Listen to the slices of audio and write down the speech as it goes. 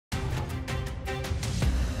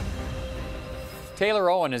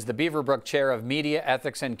Taylor Owen is the Beaverbrook Chair of Media,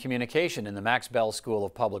 Ethics and Communication in the Max Bell School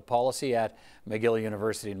of Public Policy at McGill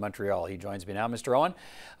University in Montreal. He joins me now. Mr. Owen,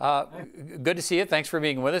 good to see you. Thanks for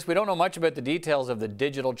being with us. We don't know much about the details of the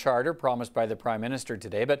digital charter promised by the Prime Minister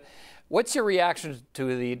today, but what's your reaction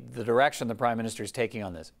to the direction the Prime Minister is taking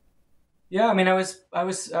on this? Yeah, I mean, I was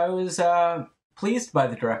pleased by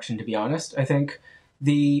the direction, to be honest. I think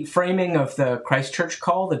the framing of the Christchurch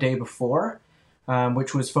call the day before,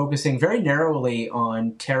 which was focusing very narrowly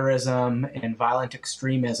on terrorism and violent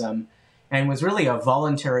extremism, and was really a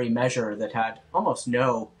voluntary measure that had almost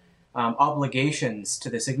no obligations to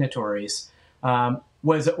the signatories,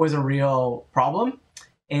 was a real problem.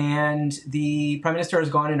 And the Prime Minister has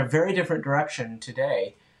gone in a very different direction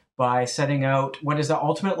today by setting out what is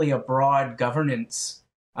ultimately a broad governance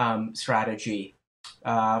strategy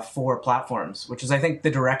for platforms, which is, I think,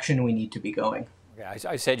 the direction we need to be going. Yeah,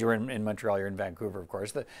 I said you were in Montreal, you're in Vancouver, of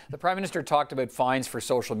course. The Prime Minister talked about fines for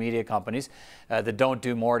social media companies that don't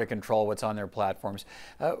do more to control what's on their platforms.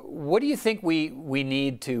 What do you think we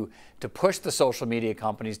need to push the social media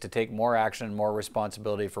companies to take more action and more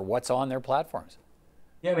responsibility for what's on their platforms?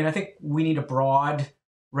 Yeah, I mean, I think we need a broad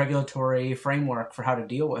regulatory framework for how to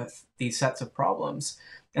deal with these sets of problems.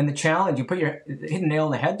 And the challenge, you hit a nail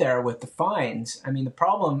on the head there with the fines. I mean, the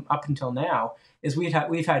problem up until now is we've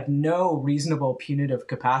had no reasonable punitive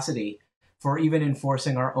capacity for even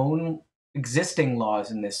enforcing our own existing laws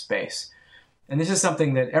in this space. And this is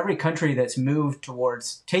something that every country that's moved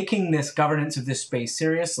towards taking this governance of this space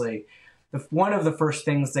seriously, one of the first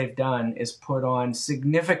things they've done is put on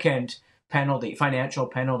significant financial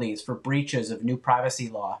penalties for breaches of new privacy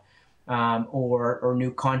law or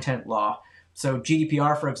new content law. So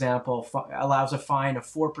GDPR, for example, allows a fine of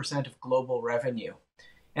 4% of global revenue.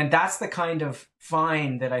 And that's the kind of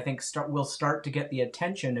fine that I think will start to get the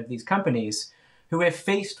attention of these companies who, if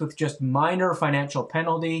faced with just minor financial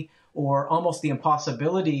penalty or almost the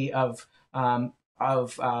impossibility of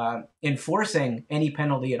enforcing any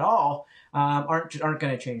penalty at all, aren't going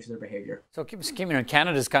to change their behavior. So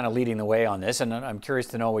Canada's kind of leading the way on this, and I'm curious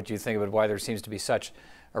to know what you think about why there seems to be such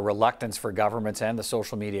a reluctance for governments and the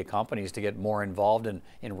social media companies to get more involved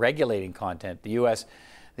in regulating content. The U.S.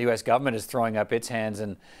 government is throwing up its hands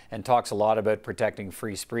and talks a lot about protecting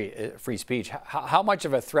free speech. How much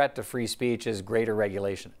of a threat to free speech is greater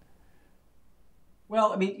regulation?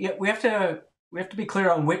 Well, I mean, we have to be clear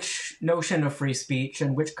on which notion of free speech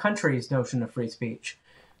and which country's notion of free speech.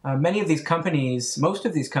 Most of these companies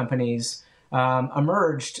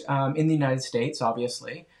emerged in the United States,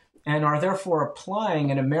 obviously, and are therefore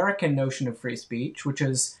applying an American notion of free speech, which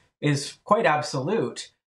is quite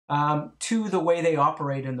absolute, to the way they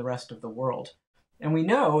operate in the rest of the world. And we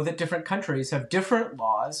know that different countries have different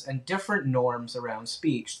laws and different norms around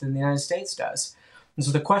speech than the United States does. And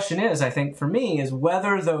so the question is, I think, for me, is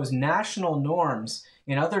whether those national norms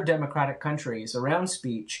in other democratic countries around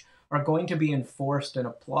speech are going to be enforced and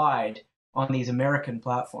applied on these American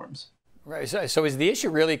platforms. Right. So is the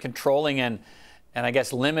issue really controlling and I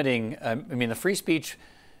guess limiting? I mean, the free speech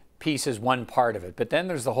piece is one part of it, but then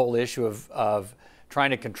there's the whole issue of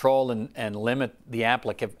trying to control and limit the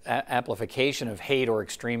amplification of hate or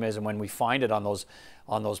extremism when we find it on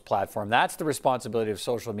those platforms. That's the responsibility of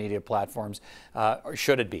social media platforms, or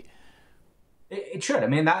should it be? It should. I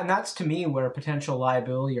mean, that's to me where potential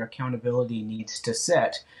liability or accountability needs to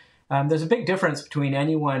sit. There's a big difference between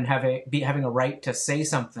anyone having a right to say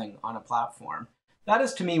something on a platform. That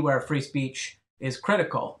is, to me, where free speech is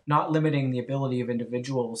critical, not limiting the ability of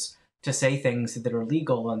individuals to say things that are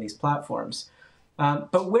legal on these platforms.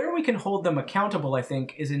 But where we can hold them accountable, I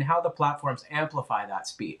think, is in how the platforms amplify that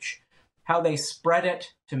speech, how they spread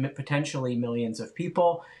it to potentially millions of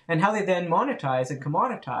people, and how they then monetize and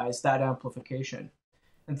commoditize that amplification.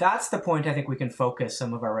 And that's the point I think we can focus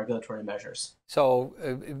some of our regulatory measures. So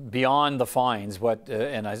beyond the fines,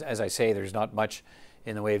 and as I say, there's not much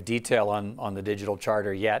in the way of detail on the digital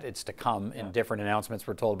charter yet. It's to come in different announcements,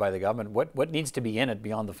 we're told by the government. What needs to be in it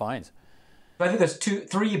beyond the fines? I think there's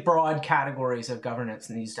three broad categories of governance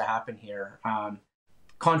that needs to happen here.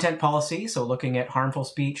 Content policy, so looking at harmful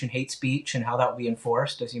speech and hate speech and how that will be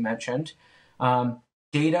enforced, as you mentioned.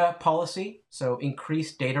 Data policy, so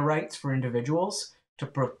increased data rights for individuals to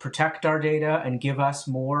protect our data and give us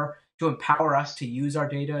more, to empower us to use our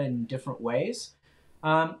data in different ways.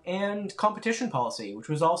 And competition policy, which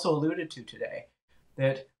was also alluded to today,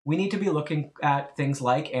 that we need to be looking at things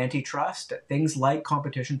like antitrust, at things like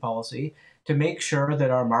competition policy, to make sure that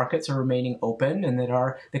our markets are remaining open and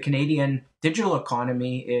that the Canadian digital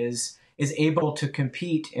economy is able to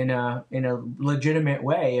compete in a legitimate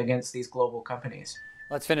way against these global companies.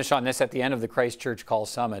 Let's finish on this. At the end of the Christchurch Call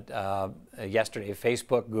Summit yesterday,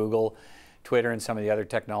 Facebook, Google, Twitter, and some of the other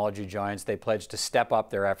technology giants, they pledged to step up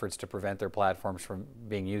their efforts to prevent their platforms from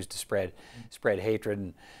being used to spread hatred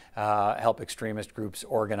and help extremist groups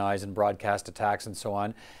organize and broadcast attacks and so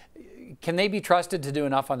on. Can they be trusted to do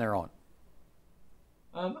enough on their own?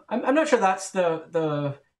 I'm not sure that's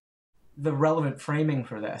the relevant framing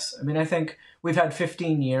for this. I mean, I think we've had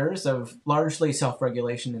 15 years of largely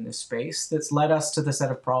self-regulation in this space that's led us to the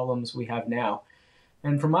set of problems we have now.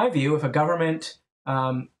 And from my view, if a government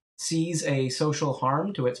sees a social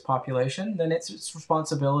harm to its population, then it's its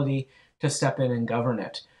responsibility to step in and govern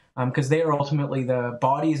it, because they are ultimately the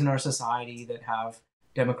bodies in our society that have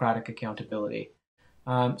democratic accountability.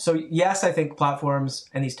 So yes, I think platforms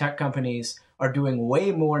and these tech companies are doing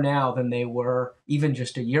way more now than they were even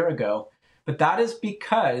just a year ago. But that is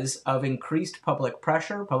because of increased public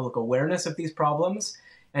pressure, public awareness of these problems,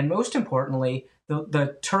 and most importantly,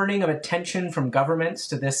 the turning of attention from governments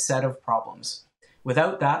to this set of problems.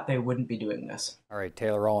 Without that, they wouldn't be doing this. All right,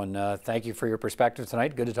 Taylor Owen, thank you for your perspective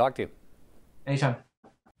tonight. Good to talk to you. Anytime.